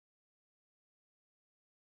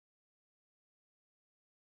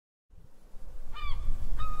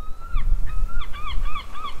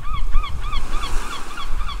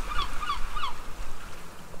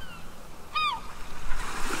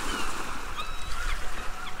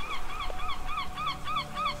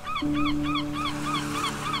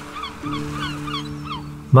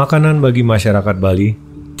Makanan bagi masyarakat Bali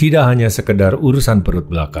tidak hanya sekedar urusan perut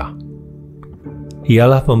belaka.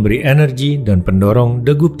 Ialah pemberi energi dan pendorong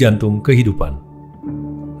degup jantung kehidupan.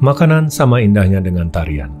 Makanan sama indahnya dengan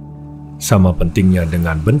tarian, sama pentingnya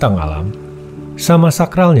dengan bentang alam, sama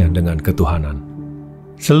sakralnya dengan ketuhanan.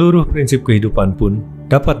 Seluruh prinsip kehidupan pun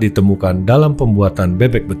dapat ditemukan dalam pembuatan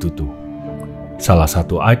bebek betutu, salah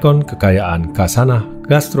satu ikon kekayaan khasana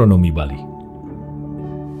gastronomi Bali.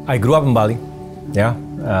 I grew up in Bali, ya.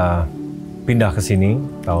 Pindah ke sini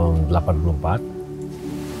tahun 84.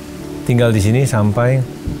 Tinggal di sini sampai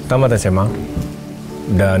tamat SMA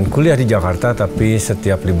dan kuliah di Jakarta, tapi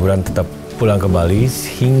setiap liburan tetap pulang ke Bali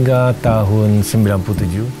hingga tahun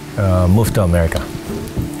 97 move to America.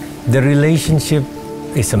 The relationship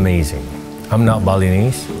is amazing. I'm not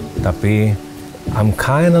Balinese, tapi I'm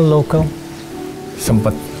kind of local.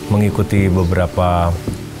 Sempat mengikuti beberapa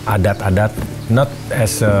adat-adat, not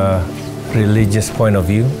as a religious point of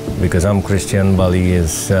view, because I'm Christian, Bali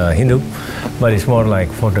is Hindu, but it's more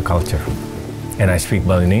like for the culture. And I speak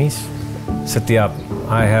Balinese. Setiap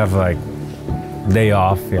I have like day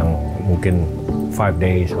off yang mungkin 5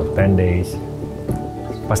 days or 10 days,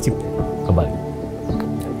 pasti ke Bali.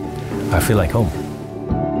 I feel like home.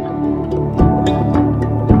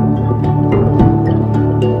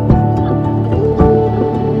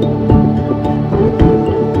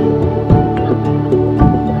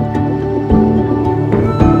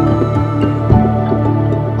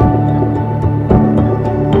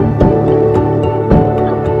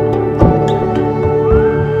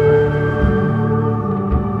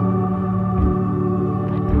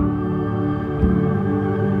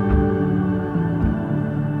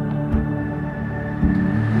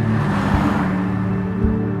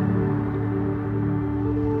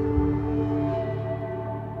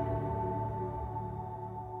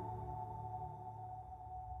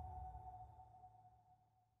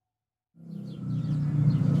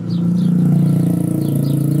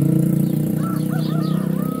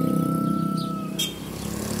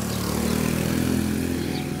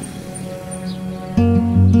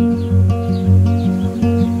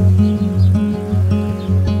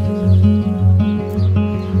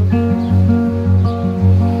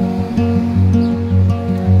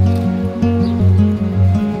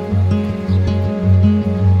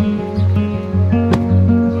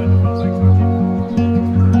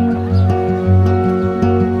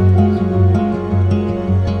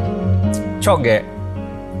 Coge,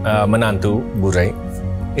 menantu Burai,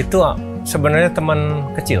 itu sebenarnya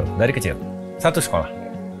teman kecil, dari kecil. Satu sekolah.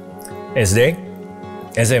 SD,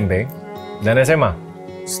 SMP, dan SMA.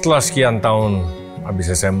 Setelah sekian tahun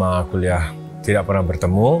habis SMA, kuliah, tidak pernah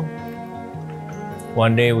bertemu.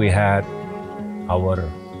 One day we had our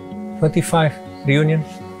 25 reunion.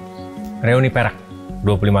 Reuni perak,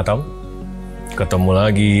 25 tahun. Ketemu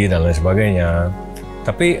lagi dan lain sebagainya.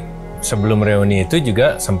 Tapi sebelum reuni itu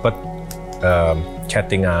juga sempat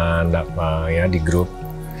chattingan ya di grup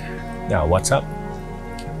ya WhatsApp,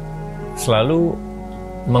 selalu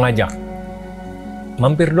mengajak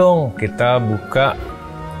mampir dong kita buka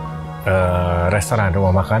restoran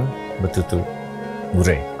rumah makan betutu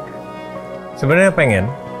Burai. Sebenarnya pengen,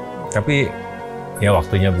 tapi ya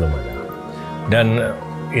waktunya belum ada. Dan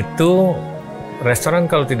itu restoran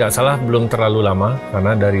kalau tidak salah belum terlalu lama,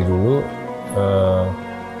 karena dari dulu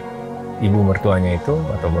ibu mertuanya itu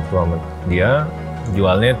atau mertua dia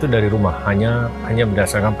jualnya itu dari rumah, hanya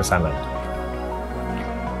berdasarkan pesanan.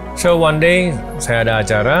 So one day saya ada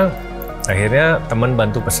acara, akhirnya teman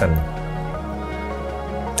bantu pesan,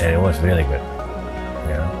 and it was really good.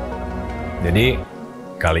 Ya. Jadi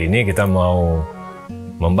kali ini kita mau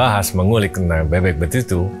membahas, mengulik tentang bebek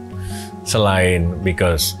betutu. Selain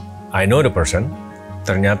because I know the person,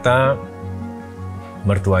 ternyata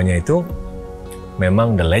mertuanya itu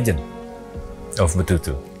memang the legend of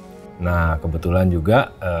betutu. Nah, kebetulan juga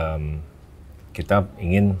kita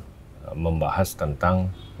ingin membahas tentang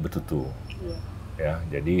betutu. Ya,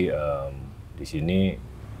 jadi di sini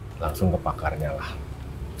langsung ke pakarnya lah.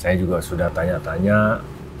 Saya juga sudah tanya-tanya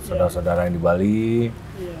saudara-saudara yang di Bali,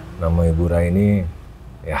 nama Ibu Rai ini,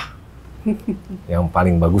 ya, yang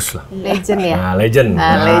paling bagus lah. Legend ya? Nah, legend.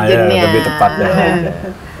 Legendnya. Ya, lebih tepatnya.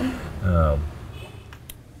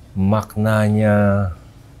 Maknanya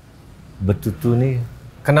betutu nih,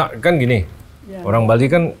 kan gini, orang Bali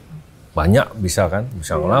kan banyak bisa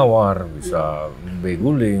ngelawar, bisa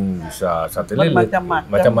beguling, bisa sate lilit,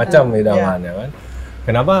 macam-macam hidangannya kan.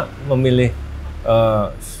 Kenapa memilih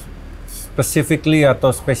specifically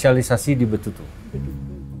atau spesialisasi di betutu?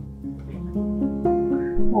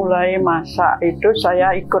 Mulai masak itu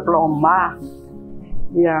saya ikut lomba.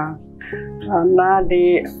 Ya, karena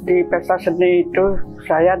di pesta seni itu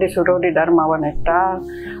saya disuruh di Dharma Wanita,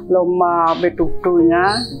 lomba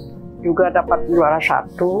betutunya juga dapat juara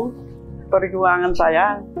 1. Perjuangan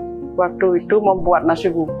saya waktu itu membuat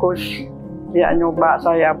nasi bungkus. Ya, nyoba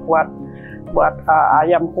saya buat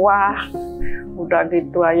ayam kuah, udah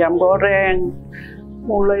gitu ayam goreng.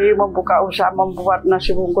 Mulai membuka usaha membuat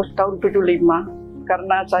nasi bungkus tahun 75.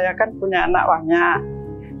 Karena saya kan punya anak banyak,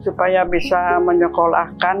 supaya bisa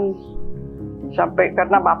menyekolahkan sampai,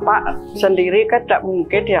 karena bapak sendiri kan tidak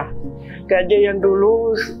mungkin ya. Gaji yang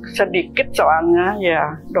dulu sedikit soalnya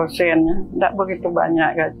ya dosennya, tidak begitu banyak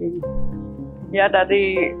gaji. Ya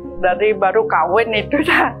dari baru kawin itu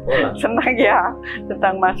dah senang ya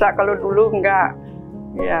tentang masak, kalau dulu enggak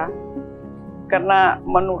ya. Karena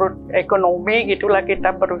menurut ekonomi gitulah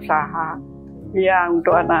kita berusaha. Ya,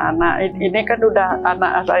 untuk anak-anak ini kan udah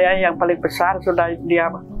anak saya yang paling besar, sudah dia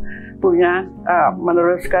punya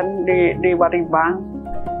meneruskan di Waribang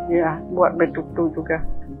ya, buat betutu juga.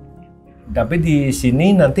 Tapi di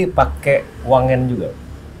sini nanti pakai wangen juga,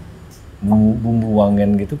 bumbu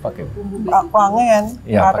wangen gitu pakai. Bumbu wangen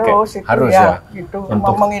ya, harus ya. Gitu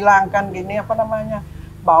untuk menghilangkan gini apa namanya,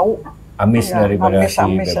 bau amis ya, daripada si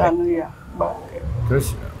bebek. Ya,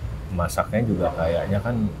 terus masaknya juga kayaknya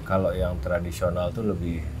kan kalau yang tradisional tuh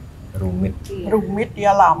lebih rumit. Rumit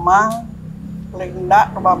ya, lama, paling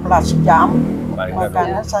enggak 12 jam.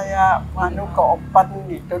 Makanya saya ke oven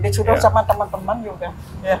gitu, disuruh sama teman-teman juga.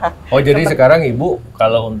 Ya. Oh, jadi sekarang Ibu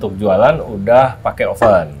kalau untuk jualan udah pakai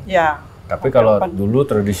oven? Ya. Tapi kalau dulu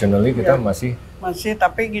tradisionally kita masih,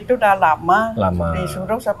 tapi gitu udah lama.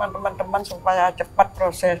 Disuruh sama teman-teman supaya cepat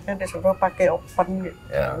prosesnya, disuruh pakai oven gitu.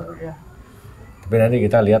 Ya. Tapi nanti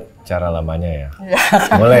kita lihat cara lamanya ya. Ya.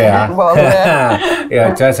 Boleh ya? Boleh.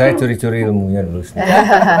 Ya, saya curi-curi ilmunya dulu.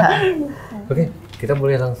 Oke, kita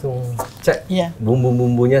boleh langsung cek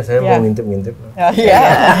bumbu-bumbunya. Saya mau ngintip-ngintip.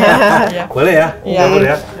 Boleh ya? Iya. Boleh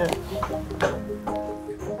ya?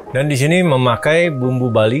 Dan di sini memakai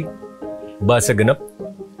bumbu Bali, bahasa genep.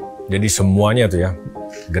 Jadi semuanya tuh ya.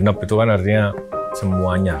 Genep itu kan artinya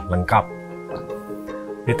semuanya, lengkap.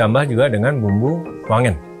 Ditambah juga dengan bumbu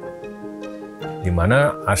wangen.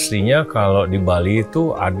 Dimana aslinya kalau di Bali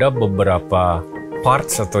itu ada beberapa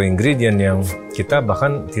parts atau ingredient yang kita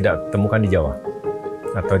bahkan tidak temukan di Jawa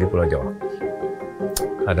atau di Pulau Jawa.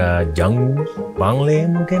 Ada jangu, bangle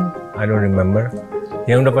mungkin, I don't remember.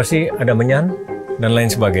 Yang udah pasti ada menyan dan lain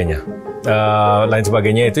sebagainya. Lain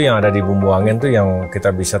sebagainya itu yang ada di bumbu wangen tuh yang kita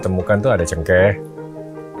bisa temukan tuh ada cengkeh,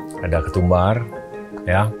 ada ketumbar,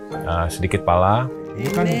 ya, sedikit pala. Ini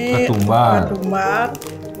kan ketumbar.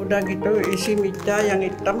 Udah gitu isi mica yang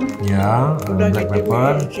hitam. Ya, udah black gitu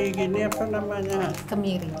pepper. Isi gini apa namanya?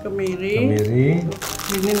 Kemiri.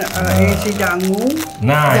 Ini isi jangu.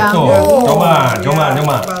 Nah, itu. Coba. Nah,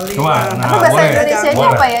 apa bahasa Indonesianya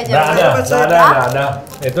apa ya? Nggak ada.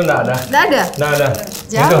 Itu nggak ada. Nggak ada.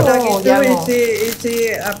 Jangu. Udah gitu isi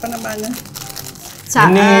apa namanya?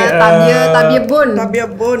 Ini tabiebun.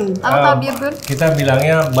 Apa tabiebun? Kita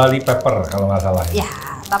bilangnya Bali pepper kalau nggak salah. Ya,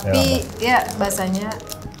 tapi ya bahasanya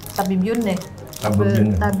tabiebun deh.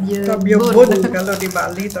 Tabiebun kalau di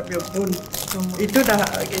Bali tabiebun. Itu dah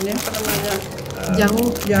gini apa namanya?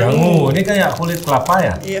 Jangu. Ini kayak kulit kelapa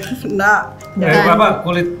ya? Iya, enggak. Kelapa,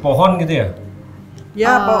 kulit pohon gitu ya?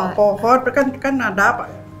 Ya, pohon kan ada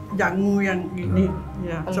jangu yang gini.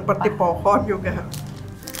 Ya, seperti pohon juga.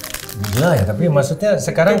 Gila ya, tapi maksudnya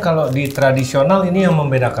sekarang kalau di tradisional ini yang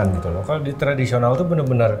membedakan gitu loh. Kalau di tradisional tuh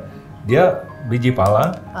benar-benar dia biji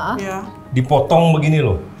pala dipotong begini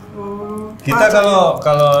loh. Kita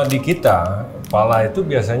kalau di kita pala itu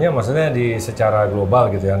biasanya maksudnya secara global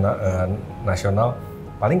gitu ya, nasional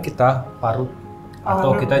paling kita parut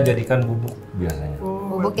atau kita jadikan bubuk biasanya.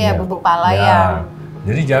 Bubuk ya, bubuk pala ya.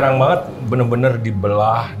 Jadi jarang banget bener-bener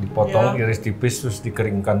dibelah, dipotong, iris tipis terus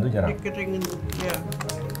dikeringkan tuh jarang. Dikeringin, ya.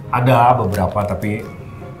 Ada beberapa tapi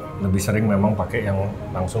lebih sering memang pakai yang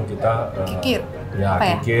langsung kita kikir.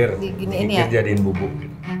 Kikir ya? Jadiin bubuk.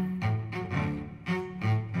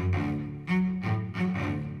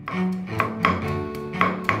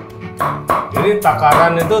 Jadi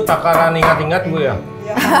takaran itu takaran ingat-ingat Bu ya?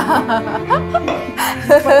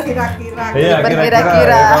 Kira-kira. Iya,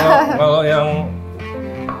 kira-kira. Kalau yang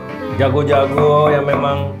jago-jago yang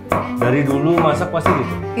memang dari dulu masak pasti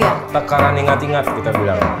gitu. Iya. Takaran ingat-ingat kita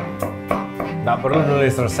bilang. Nggak perlu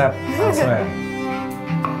nulis resep. Langsung.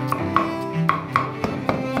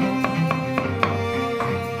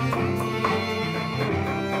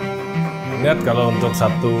 Ingat kalau untuk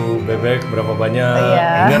satu bebek berapa banyak,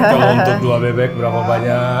 ingat kalau untuk 2 bebek berapa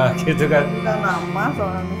banyak, gitu kan. Udah lama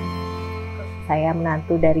soalnya. Saya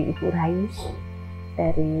menantu dari Ibu Rais.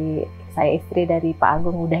 dari saya istri dari Pak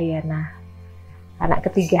Agung Udayana,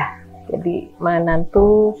 anak ketiga. Jadi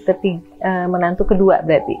menantu kedua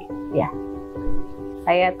berarti, ya.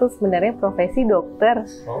 Saya tuh sebenarnya profesi dokter.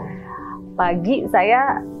 Pagi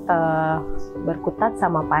saya berkutat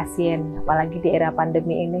sama pasien, apalagi di era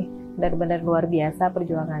pandemi ini benar-benar luar biasa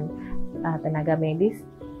perjuangan tenaga medis.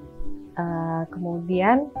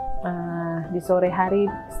 Kemudian di sore hari,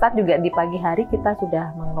 start juga di pagi hari kita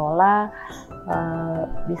sudah mengelola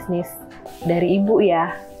bisnis dari ibu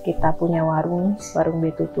ya. Kita punya warung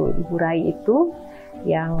Betutu Ibu Rai itu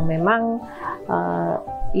yang memang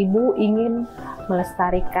ibu ingin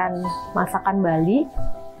melestarikan masakan Bali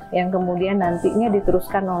yang kemudian nantinya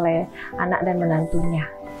diteruskan oleh anak dan menantunya.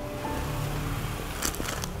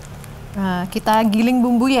 Nah, kita giling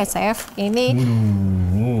bumbu ya, Chef. Ini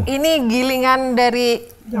gilingan dari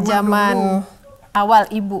zaman awal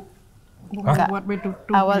ibu buka. Buat betutu.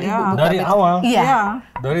 Awal ya. ibu buka Dari betutu. awal? Iya. Ya.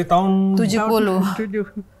 Dari tahun 70.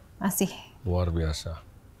 7. Masih. luar biasa.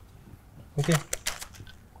 Oke.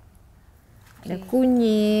 Ada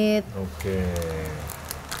kunyit. Oke.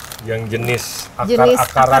 Yang jenis Jenis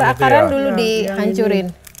akar-akaran itu ya. akar-akaran dulu Ya, dihancurin.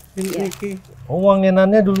 Ini. Oh,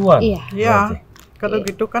 wangenannya duluan. Iya. Ya. Berarti. Kalau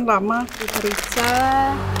gitu kan lama. Diperiksa.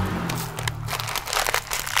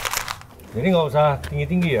 Jadi nggak usah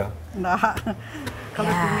tinggi-tinggi ya? Nah, kalau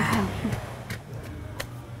Ya. ini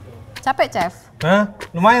Capek, Chef? Hah?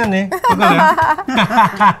 Lumayan nih. Betul ya?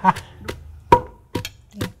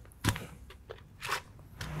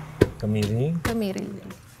 Kemiri. Kemiri.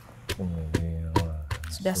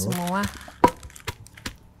 Sudah semua.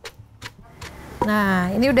 Nah,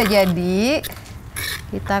 ini udah jadi.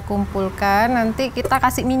 Kita kumpulkan, nanti kita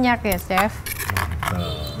kasih minyak ya, Chef.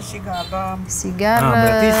 isi garam. Si garam. Nah,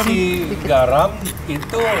 berarti si dikit. garam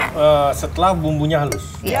itu setelah bumbunya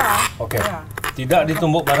halus. Iya. Oke. Ya. Tidak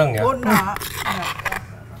ditumbuk bareng ya. Oh, nah.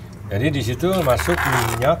 Jadi di situ masuk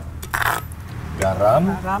minyak,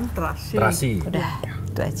 garam, Garam terasi. terasi. Udah,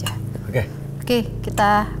 itu aja. Oke. Oke,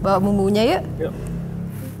 kita bawa bumbunya yuk. Yuk.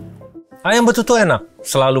 Ayam betutu enak,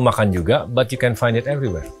 selalu makan juga, but you can find it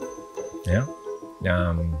everywhere. Ya.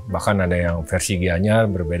 Bahkan ada yang versi Gianyar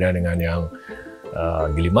berbeda dengan yang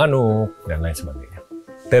gili manuk dan lain sebagainya.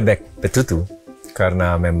 Bebek betutu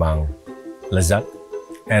karena memang lezat,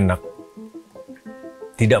 enak,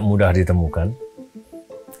 tidak mudah ditemukan,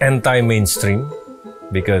 anti-mainstream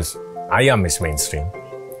because ayam is mainstream.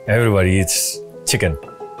 Everybody eats chicken.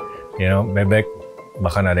 You know, bebek,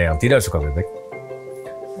 bahkan ada yang tidak suka bebek.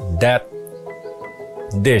 That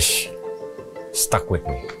dish stuck with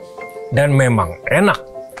me. Dan memang enak.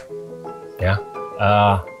 Ya,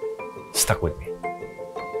 stuck with me.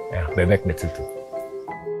 Ya, bebek betutu.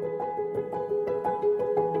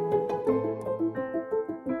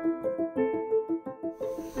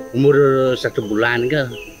 Umur 1 bulan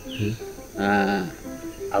ke,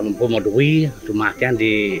 ampun mau duwi, makan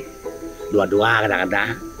di dua-dua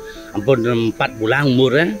kadang-kadang. Ampun 4 bulan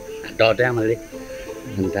umurnya, ada dia malah.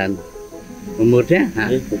 Dan umurnya,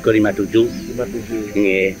 ukur 57. 57.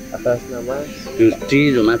 Nggih. Atas nama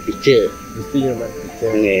Gusti rumah pice. Gusti Nyoman Pice.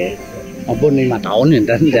 Nggih. Ampun 5 tahun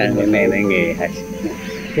dan nggih.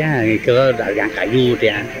 Ya, kalau dagang kayu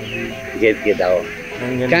dia. Gitu.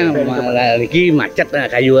 Kan lagi macet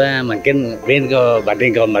kayu mungkin ben ke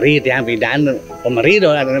banding ke meri dia pindahan ke meri do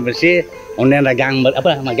bersih onen dagang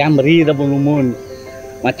magang meri do pulumun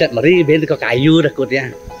macet meri ben ke kayu dah kut ya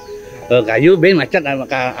kayu ben macet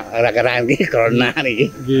gara-gara ini corona nih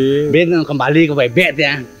ben kembali ke Bebek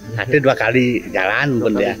ya ada 2 kali jalan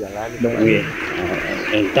pun dia nggih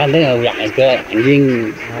entar deh yang ke anjing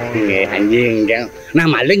nggih anjing nah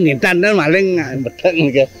maling entar maling betul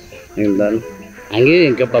ke entar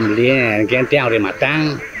Angin ke pembelian, yang tiang udah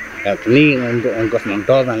matang, ini untuk ongkos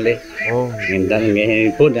motor nanti. Oh, Dan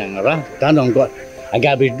ini pun yang apa? Kan ongkos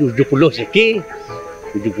agak lebih 70 seki,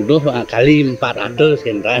 70 kali 400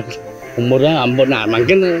 kan. Umurnya ampun, nah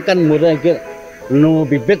mungkin kan umurnya ke no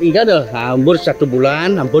bibit ikan dah, umur 1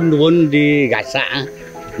 bulan, ampun turun di gasak,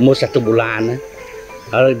 umur 1 bulan.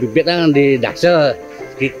 Kalau bibit kan di dasar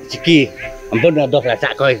seki, ampun ada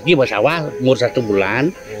gasak kau seki bersawah umur 1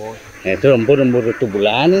 bulan. Itu umur 1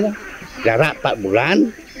 bulan, jarak 4 bulan,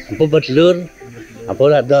 ampun bertelur, ampun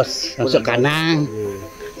ada masuk kanang,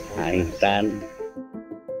 intan.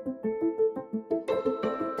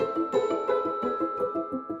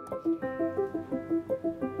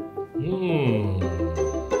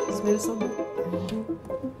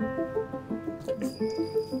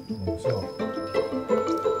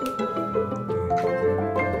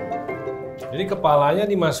 Jadi kepalanya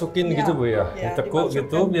dimasukin Ya, gitu Bu ya, ya, ditekuk dimasukkan,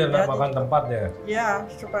 gitu biar nggak ya, makan tempatnya. ya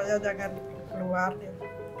supaya jangan keluar ya.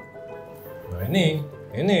 Nah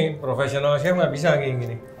ini profesional chef nggak bisa kayak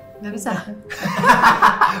gini. Nggak bisa.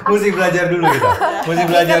 Mesti belajar dulu kita. Mesti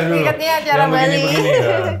belajar dulu. Ikatnya cara Yang Bali. begini-begini,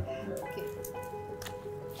 nah.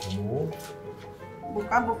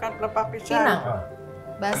 Bukan pelepah pisang. Pinang. Ah.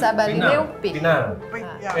 Bahasa Bali Upi. Pinang.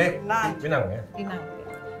 Ya, Pinang ya. Pinang.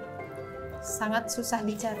 Sangat susah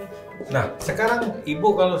dicari. Nah, sekarang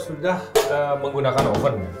Ibu kalau sudah menggunakan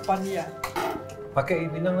oven, Pan ya.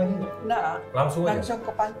 pakai pinang lagi nggak? Nah, Langsung aja? langsung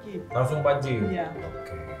ke panci. Langsung panci? Iya.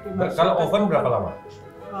 Oke. Dimasukkan Kalau oven ke berapa oven. lama?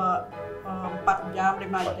 4 jam,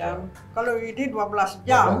 5 jam. Kalau ini 12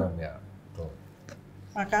 jam, 12 jam, ya. Tuh.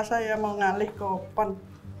 maka saya mau ngalih ke oven.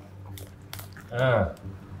 Nah,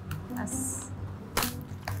 Mas.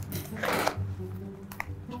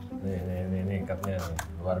 Nih ikatnya nih.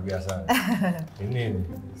 Luar biasa. Ini nih.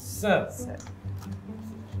 Set.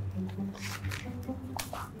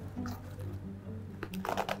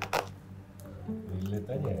 Lilit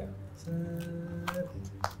aja ya. Set.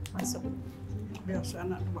 Masuk. Biasa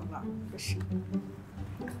anak 2 lapis.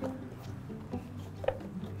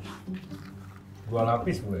 2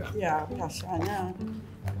 lapis Bu ya? Ya, biasanya.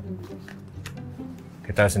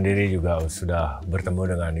 Kita sendiri juga sudah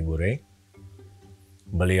bertemu dengan Ibu Rey.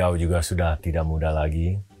 Beliau juga sudah tidak muda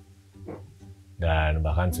lagi. Dan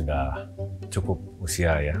bahkan sudah cukup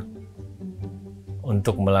usia ya.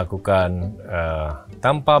 Untuk melakukan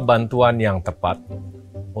tanpa bantuan yang tepat.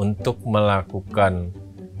 Untuk melakukan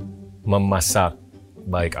memasak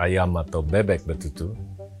baik ayam atau bebek betutu.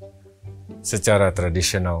 Secara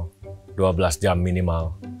tradisional 12 jam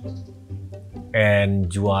minimal.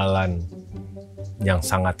 And jualan yang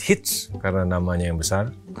sangat hits karena namanya yang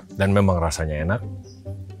besar dan memang rasanya enak.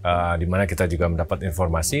 Di mana kita juga mendapat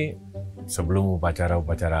informasi sebelum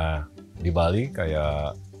upacara-upacara di Bali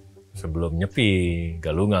kayak sebelum Nyepi,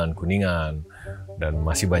 Galungan, Kuningan, dan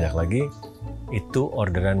masih banyak lagi, itu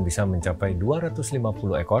orderan bisa mencapai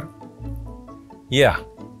 250 ekor. Yeah,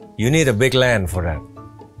 you need a big land for that.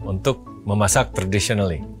 Untuk memasak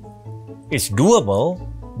traditionally. It's doable,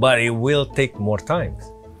 but it will take more time.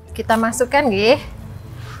 Kita masukkan, Gih.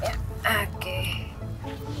 Ya, oke.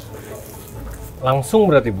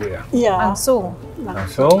 Langsung berarti Bu ya? Iya. Langsung.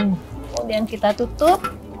 Langsung. Kemudian kita tutup.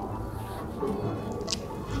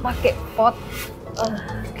 Pakai pot.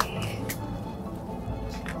 Oke.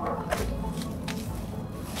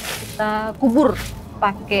 Kita kubur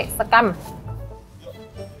pakai sekam.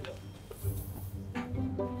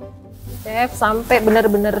 Chef sampai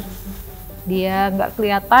benar-benar dia nggak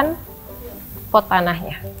kelihatan pot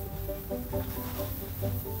tanahnya.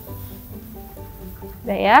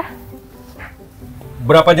 Udah ya.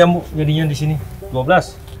 Berapa jam Bu jadinya di sini?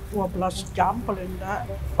 12? 12 jam paling enggak.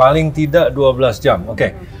 Paling tidak 12 jam, oke.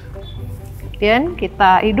 Kemudian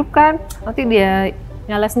kita hidupkan, nanti dia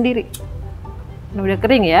nyala sendiri. Nah, udah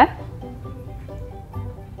kering ya.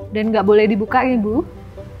 Dan nggak boleh dibuka Ibu.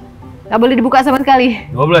 Nggak boleh dibuka sama sekali.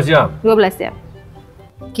 12 jam? 12 jam.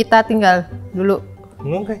 Kita tinggal dulu.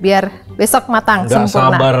 Oke. Biar besok matang Nggak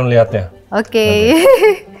sempurna. sabar lihatnya. Oke.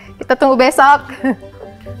 Kita tunggu besok.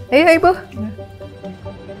 Ayo Ibu.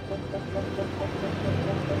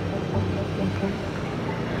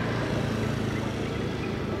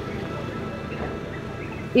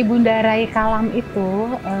 Ibunda Rai Kalam itu,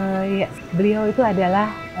 beliau itu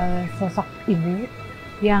adalah sosok ibu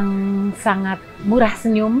yang sangat murah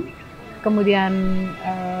senyum. Kemudian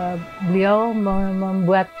beliau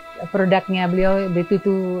membuat produknya beliau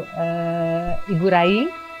Betutu Ibu Rai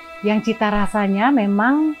yang cita rasanya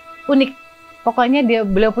memang unik. Pokoknya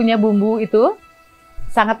beliau punya bumbu itu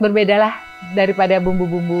sangat berbeda lah daripada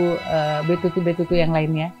bumbu-bumbu betutu-betutu yang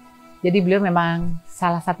lainnya. Jadi beliau memang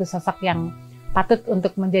salah satu sosok yang patut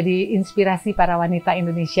untuk menjadi inspirasi para wanita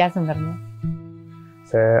Indonesia sebenarnya.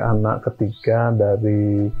 Saya anak ketiga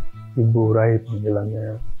dari Ibu Rai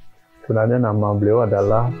panggilannya. Sebenarnya nama beliau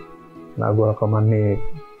adalah Nagung Kemanik.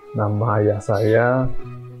 Nama ayah saya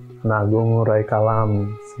Nagung Rai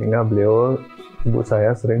Kalam. Sehingga ibu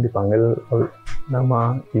saya sering dipanggil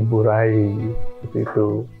nama Ibu Rai. Seperti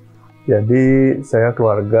itu. Jadi saya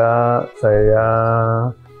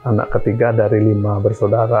anak ketiga dari 5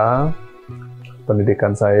 bersaudara.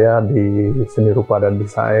 Pendidikan saya di seni rupa dan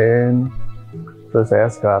desain. Terus saya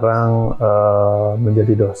sekarang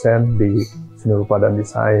menjadi dosen di seni rupa dan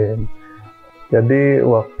desain. Jadi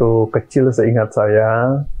waktu kecil seingat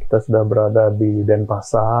saya, kita sudah berada di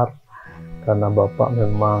Denpasar karena Bapak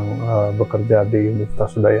memang bekerja di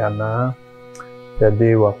Universitas Udayana.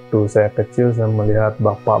 Jadi waktu saya kecil saya melihat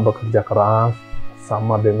Bapak bekerja keras,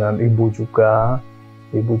 sama dengan Ibu juga.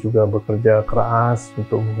 Ibu juga bekerja keras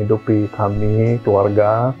untuk menghidupi kami,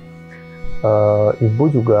 keluarga.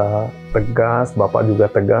 Ibu juga tegas, Bapak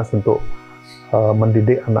juga tegas untuk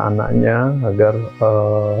mendidik anak-anaknya agar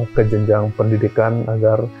ke jenjang pendidikan,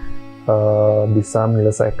 agar bisa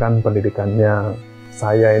menyelesaikan pendidikannya.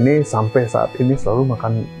 Saya ini sampai saat ini selalu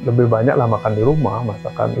makan, lebih banyak lah makan di rumah,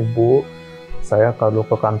 masakan ibu. Saya kalau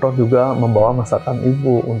ke kantor juga membawa masakan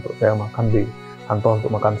ibu untuk saya makan di kantor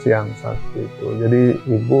untuk makan siang saat itu. Jadi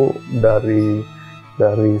ibu dari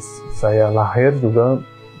saya lahir juga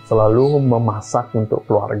selalu memasak untuk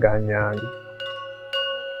keluarganya.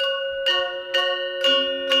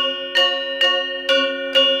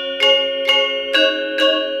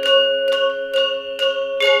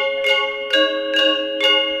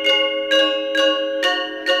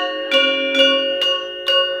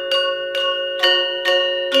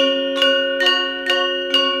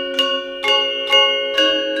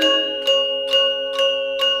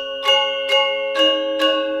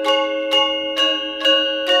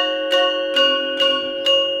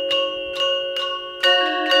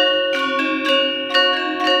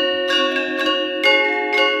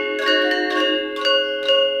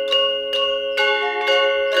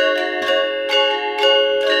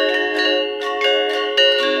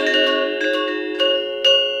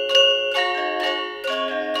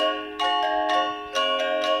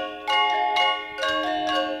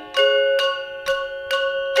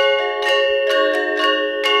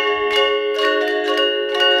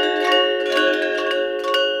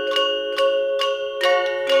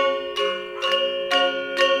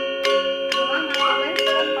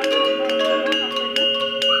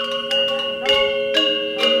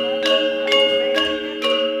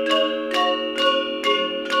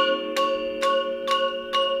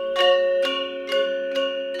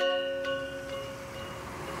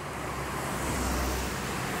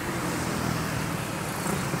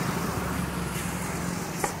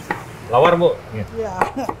 Lawar, Bu. Ya,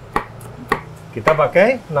 Kita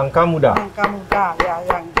pakai nangka muda. nangka muda, ya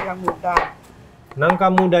yang muda. Nangka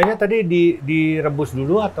mudanya tadi direbus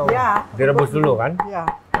dulu atau Ya, direbus dulu kan? Ya,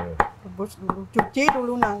 rebus dulu, cuci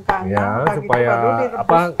dulu nangkanya. Ya, udah gitu supaya baru direbus.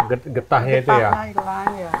 apa getahnya itu ya. Getahnya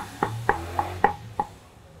hilang ya.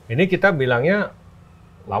 Ini kita bilangnya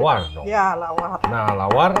lawar dong. Ya, lawar. Nah,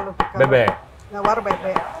 lawar Kalau kita- bebek. Lawar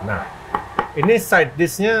bebek. Nah, ini side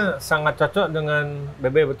dish-nya sangat cocok dengan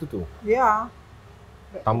bebek betutu. Ya.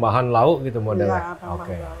 Tambahan lauk gitu Ya, modelnya. tambah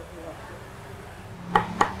Oke. lauk, ya.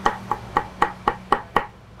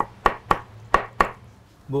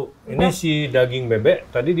 Bu, ini si daging bebek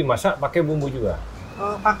tadi dimasak pakai bumbu juga.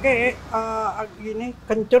 Pakai gini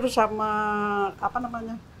kencur sama apa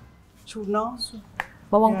namanya? Suno.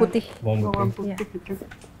 Bawang Ya. putih. Bawang Putih. putih gitu.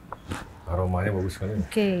 Aromanya bagus sekali.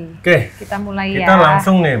 Oke. Oke, Kita mulai ya. kita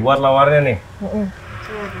langsung nih buat lawarnya nih. Mm-mm.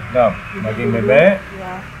 Nah, daging bebek,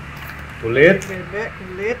 Ya, kulit, bebek,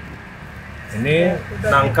 kulit. ini Ya, udah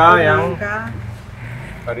nangka gitu, yang nangka.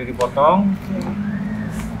 tadi dipotong, Ya.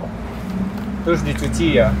 terus dicuci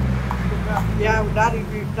ya. Udah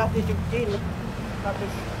dicuci.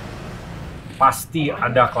 Habis. Pasti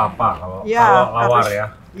ada kelapa kalau Ya, lawar harus. ya.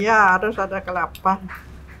 Ya, harus ada kelapa.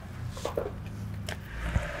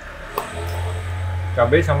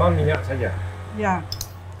 Cabai sama minyak saja. Ya,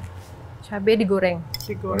 Cabai digoreng.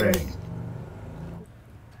 digoreng.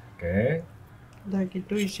 Oke. Udah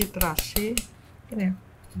gitu isi terasi. Ini.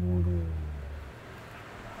 Bulu.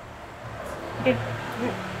 Oke.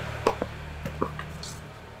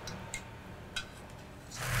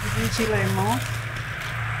 Isi lemon.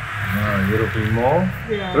 Nah, jeruk limau,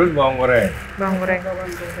 Ya. terus bawang goreng. Bawang goreng. Bawang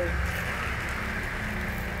goreng.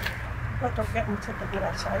 Kita coba bisa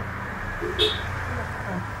dirasain.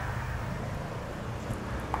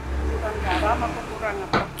 Kurang garam apa kurang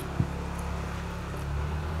apa?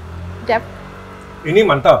 Jap. Ini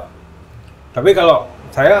mantap. Tapi kalau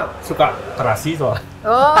saya suka terasi soalnya.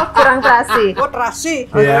 Oh, kurang terasi. Oh, terasi.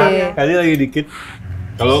 Oke. Ya, kali lagi dikit.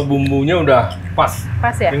 Kalau bumbunya udah pas.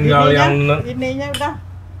 Pas ya? Tinggal yang Ininya udah.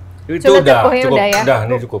 itu Coba udah tepuhnya cukup. udah ya? Udah,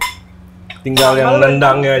 ini cukup. Tinggal yang Sambal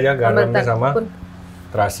nendangnya aja, garamnya Sambal sama pun.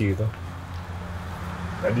 terasi itu.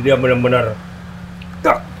 Jadi dia benar-benar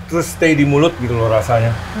tak, terus stay di mulut gitu loh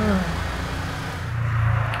rasanya.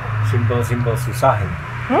 Simple susah ini.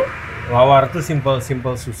 Lawar tuh simple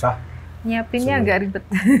susah. Nyiapinnya agak ribet.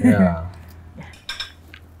 Ya.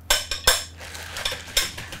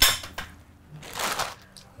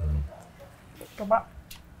 Coba.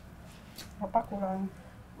 Apa kurang?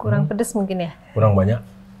 Kurang pedes mungkin ya? Kurang banyak.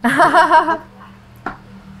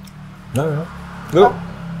 Nah, ya. Yuk.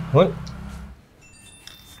 Yuk.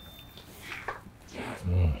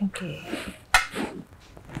 Oke.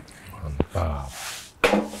 Mantap.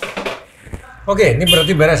 Oke, ini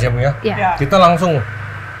berarti beres ya, Bu ya? Ya. Ya. Kita langsung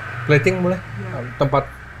plating boleh? Tempat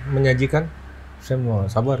menyajikan. saya mau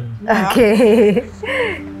sabar. Oke.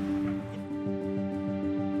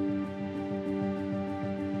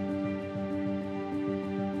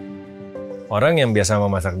 Orang yang biasa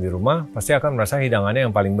memasak di rumah pasti akan merasa hidangannya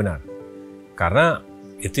yang paling benar. Karena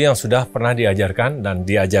itu yang sudah pernah diajarkan dan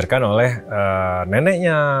diajarkan oleh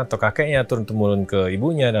neneknya atau kakeknya turun-temurun ke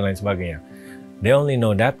ibunya dan lain sebagainya. They only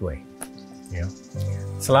know that way. Ya.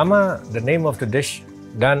 Selama the name of the dish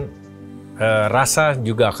dan rasa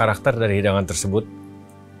juga karakter dari hidangan tersebut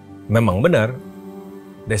memang benar,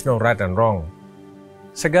 there's no right and wrong.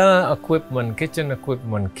 Segala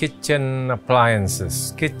kitchen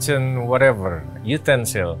appliances, kitchen whatever,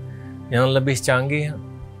 utensil yang lebih canggih,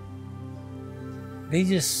 they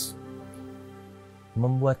just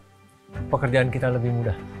membuat pekerjaan kita lebih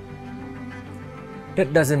mudah.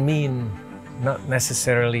 That doesn't mean not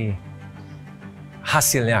necessarily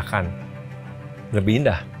hasilnya akan lebih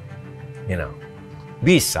indah, you know.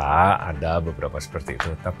 Bisa ada beberapa seperti itu,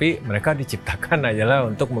 tapi mereka diciptakan adalah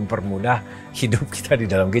untuk mempermudah hidup kita di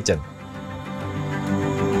dalam kitchen.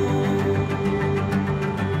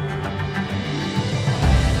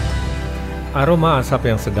 Aroma asap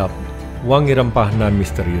yang sedap, wangi rempah nan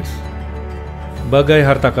misterius. Bagai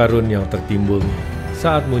harta karun yang tertimbun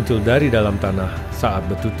saat muncul dari dalam tanah saat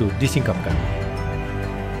betutu disingkapkan.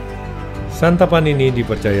 Santapan ini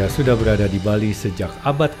dipercaya sudah berada di Bali sejak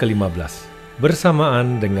abad ke-15.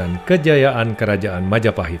 Bersamaan dengan kejayaan Kerajaan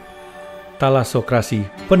Majapahit, talasokrasi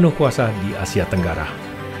penuh kuasa di Asia Tenggara.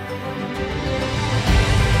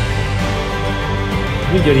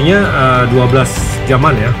 Ini jadinya 12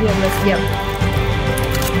 jaman ya? 12 jam.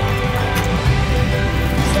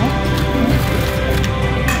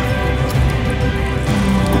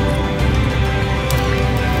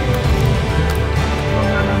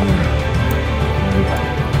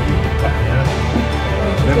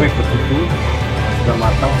 Bebek betutu sudah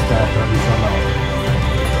matang secara tradisional.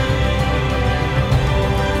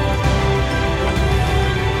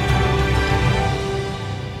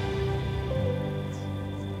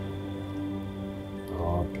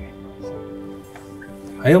 Oke.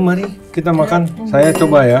 Ayo mari kita makan. Saya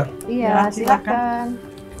coba ya. Iya, silakan.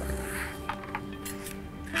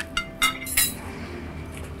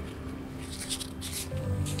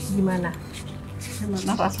 Gimana?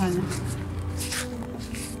 Gimana rasanya?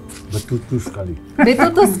 Betutu sekali.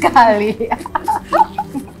 Betutu sekali.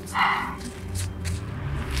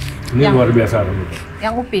 Ini luar biasa lembutnya.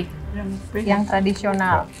 Yang upi, yang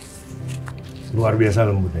tradisional. Luar biasa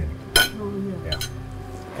lembutnya. Ya.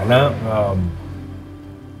 Karena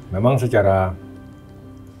memang secara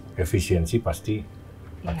efisiensi pasti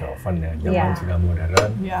pakai oven ya. Zaman sudah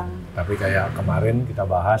modern. Tapi kayak kemarin kita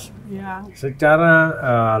bahas, secara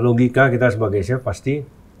logika kita sebagai chef pasti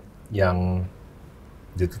yang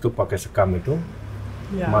ditutup pakai sekam itu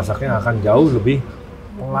masaknya akan jauh lebih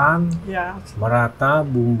pelan, merata,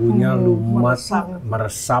 bumbunya lumat,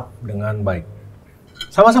 meresap dengan baik.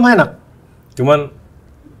 Sama-sama enak, cuman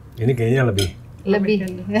ini kayaknya lebih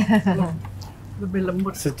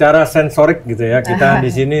lembut. Secara sensorik gitu ya, kita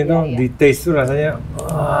di sini tuh di taste tuh rasanya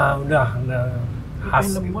udah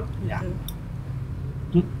khas. Lembut ya.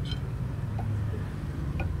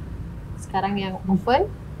 Sekarang yang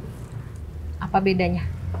oven, apa bedanya?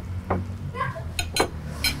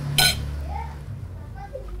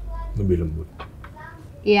 Lebih lembut.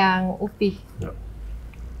 Yang upi. Ya.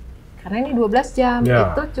 Karena ini 12 jam,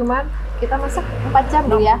 Ya. itu cuman kita masak 4 jam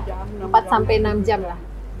dulu ya. 4 sampai 6 jam lah.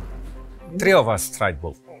 Three of us tried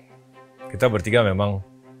both. Kita bertiga memang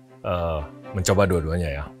mencoba dua-duanya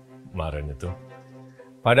ya kemarin itu.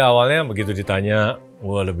 Pada awalnya begitu ditanya,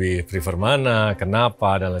 lebih prefer mana,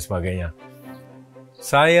 kenapa, dan lain sebagainya.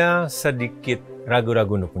 Saya sedikit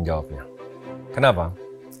ragu-ragu untuk menjawabnya. Kenapa?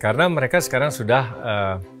 Karena mereka sekarang sudah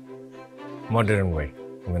modern way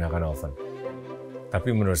menggunakan oven. Tapi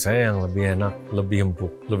menurut saya yang lebih enak, lebih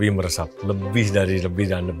empuk, lebih meresap, lebih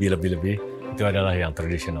itu adalah yang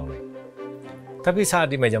traditional way. Tapi saat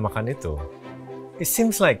di meja makan itu, it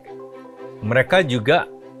seems like mereka juga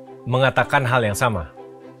mengatakan hal yang sama.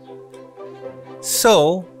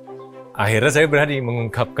 So, akhirnya saya berani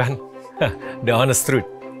mengungkapkan the honest truth,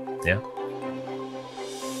 ya.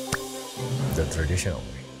 The traditional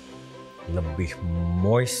way, lebih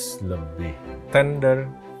moist, lebih tender.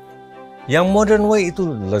 Yang modern way itu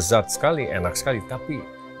lezat sekali, enak sekali, tapi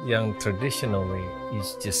yang traditional way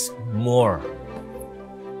is just more.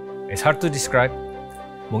 It's hard to describe.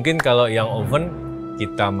 Mungkin kalau yang oven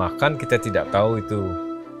kita makan, kita tidak tahu itu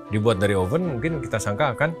dibuat dari oven, mungkin kita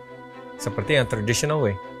sangka akan seperti yang traditional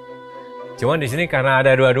way. Cuman di sini karena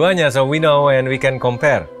ada dua-duanya, so we know and we can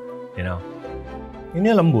compare, you know.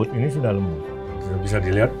 Ini lembut, ini sudah lembut. Sudah bisa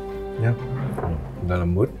dilihat, ya. Udah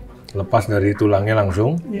lembut, lepas dari tulangnya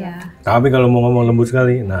langsung. Ya. Tapi kalau mau ngomong lembut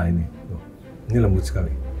sekali, nah ini, ini lembut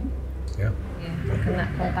sekali. Ya. Kena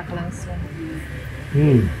kontak langsung.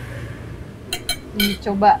 Hmm. Ini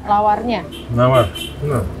coba lawarnya. Nawar.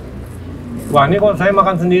 Nah. Wah, ini kok saya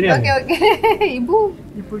makan sendirian. Oke. Ibu.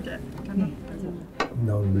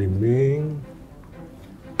 Daun belimbing,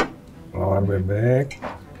 lawar bebek.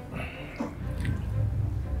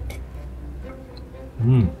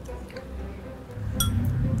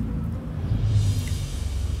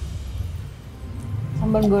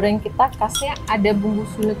 Sambal goreng kita khasnya ada bumbu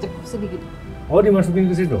sulut cukup sedikit. Oh, dimasukin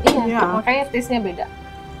ke situ? Iya, makanya taste-nya beda.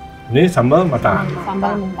 Ini sambal mata.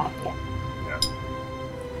 Sambal mentah ya.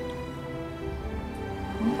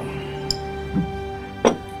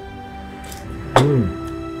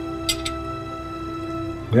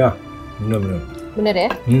 Ya, benar-benar. Bener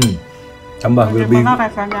ya? Tambah lebih,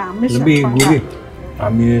 rasanya amis lebih gurih.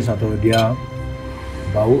 Amis atau dia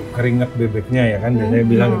bau keringat bebeknya ya kan? Biasanya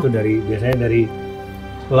bilang itu biasanya dari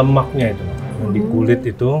lemaknya itu, yang di kulit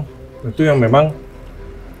itu yang memang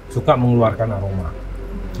suka mengeluarkan aroma.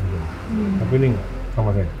 Tapi ini enggak sama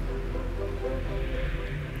saya.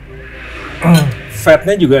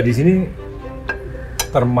 Fatnya juga di sini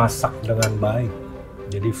termasak dengan baik.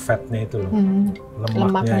 Jadi fatnya itu loh,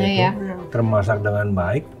 lemaknya itu ya. termasak dengan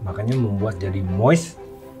baik, makanya membuat jadi moist.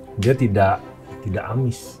 Dia tidak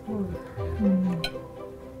amis.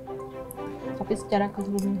 Tapi secara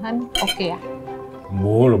keseluruhan oke ya.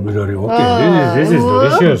 Oh, lebih dari oke. This is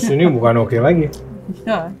delicious. Ini bukan oke lagi.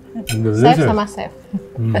 Chef sama chef.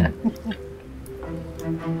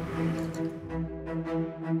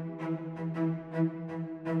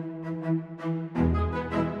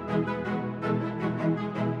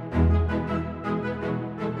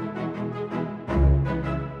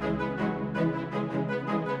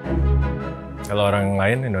 Kalau orang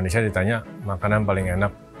lain Indonesia ditanya makanan paling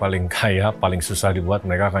enak, paling kaya, paling susah dibuat,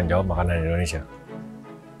 mereka akan jawab makanan Indonesia.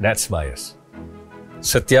 That's bias.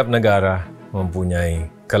 Setiap negara mempunyai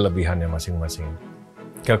kelebihannya masing-masing,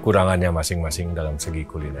 kekurangannya masing-masing dalam segi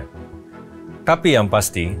kuliner. Tapi yang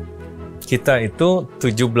pasti, kita itu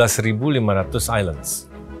 17.500 islands.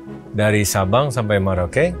 Dari Sabang sampai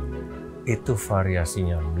Merauke, itu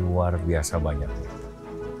variasinya luar biasa banyak.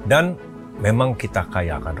 Dan memang kita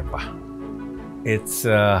kaya akan rempah. It's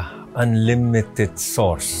a unlimited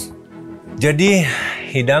source. Jadi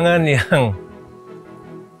hidangan yang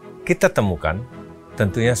kita temukan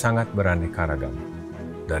tentunya sangat beraneka ragam.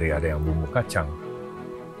 Dari ada yang bumbu kacang,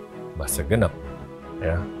 basa genep,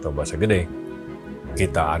 ya, atau basa gede.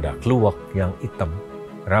 Kita ada kluwak yang hitam,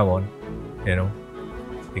 rawon,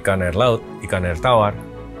 ikan air laut, ikan air tawar,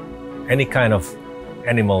 any kind of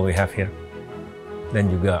animal we have here. Dan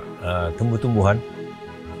juga tumbuh-tumbuhan,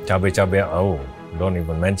 cabai-cabai, don't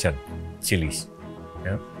even mention chilies.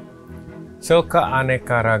 Ya. So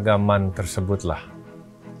keanekaragaman tersebutlah,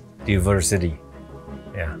 diversity,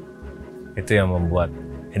 ya, itu yang membuat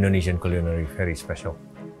Indonesian culinary very special.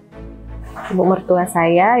 Ibu mertua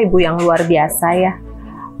saya, ibu yang luar biasa ya,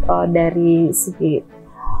 dari segi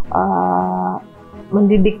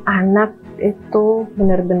mendidik anak itu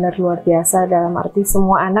benar-benar luar biasa, dalam arti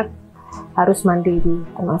semua anak harus mandiri,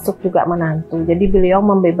 termasuk juga menantu. Jadi beliau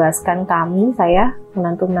membebaskan kami, saya,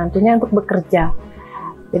 menantu-menantunya untuk bekerja.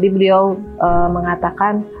 Jadi beliau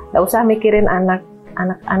mengatakan, nggak usah mikirin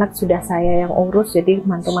anak-anak sudah saya yang urus, jadi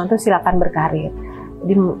mantu-mantu silakan berkarir.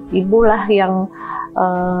 Jadi ibulah yang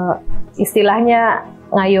istilahnya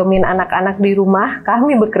ngayomin anak-anak di rumah,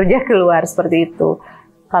 kami bekerja keluar, seperti itu.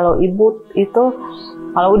 Kalau ibu itu,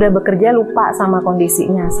 kalau udah bekerja lupa sama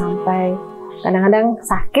kondisinya, sampai kadang-kadang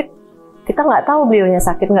sakit, kita nggak tahu beliaunya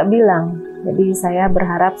sakit, nggak bilang. Jadi saya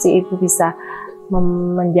berharap si ibu bisa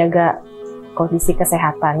menjaga kondisi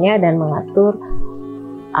kesehatannya dan mengatur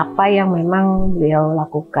apa yang memang beliau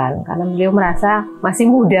lakukan. Karena beliau merasa masih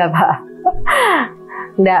muda, Pak.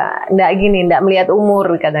 Nggak melihat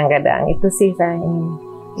umur kadang-kadang. Itu sih saya ingin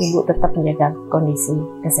ibu tetap menjaga kondisi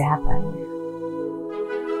kesehatannya.